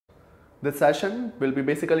This session will be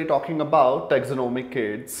basically talking about taxonomic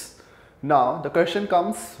aids. Now the question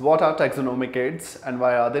comes, what are taxonomic aids and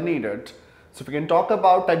why are they needed? So if we can talk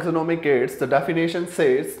about taxonomic aids, the definition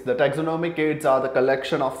says the taxonomic aids are the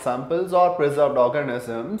collection of samples or preserved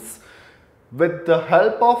organisms with the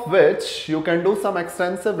help of which you can do some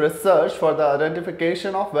extensive research for the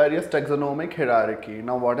identification of various taxonomic hierarchy.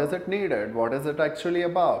 Now what is it needed? What is it actually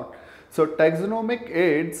about? So taxonomic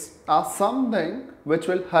aids are something which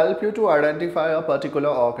will help you to identify a particular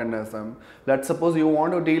organism. Let's suppose you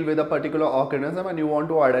want to deal with a particular organism and you want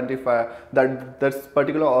to identify that this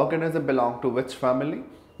particular organism belongs to which family,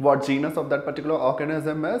 what genus of that particular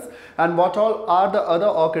organism is, and what all are the other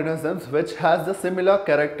organisms which has the similar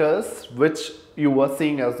characters which you were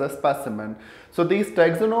seeing as a specimen. So these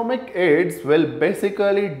taxonomic aids will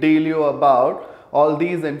basically deal you about all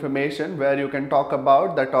these information where you can talk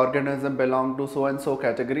about that organism belong to so and so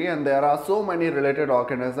category and there are so many related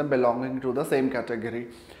organisms belonging to the same category.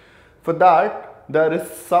 For that, there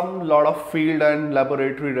is some lot of field and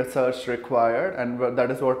laboratory research required, and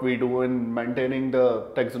that is what we do in maintaining the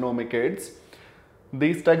taxonomic aids.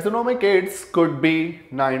 These taxonomic aids could be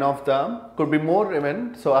 9 of them, could be more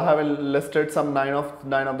even. So I have listed some 9 of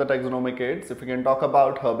the taxonomic aids. If we can talk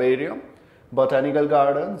about herbarium, botanical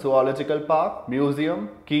garden, zoological park, museum,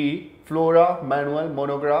 key, flora, manual,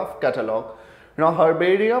 monograph, catalogue. Now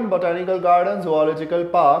herbarium, botanical garden, zoological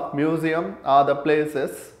park, museum are the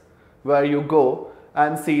places where you go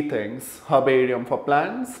and see things. Herbarium for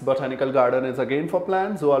plants, botanical garden is again for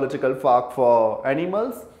plants, zoological park for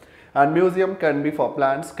animals, and museum can be for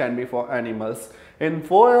plants, can be for animals. In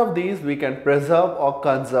 4 of these we can preserve or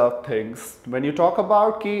conserve things. When you talk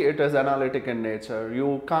about key, it is analytic in nature.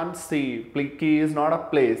 You can't see, key is not a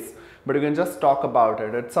place, but you can just talk about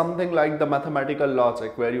it. It's something like the mathematical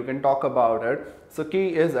logic where you can talk about it. So key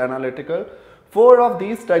is analytical. 4 of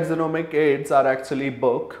these taxonomic aids are actually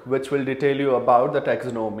book which will detail you about the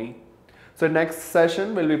taxonomy. So next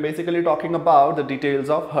session we'll be basically talking about the details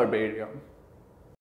of herbarium.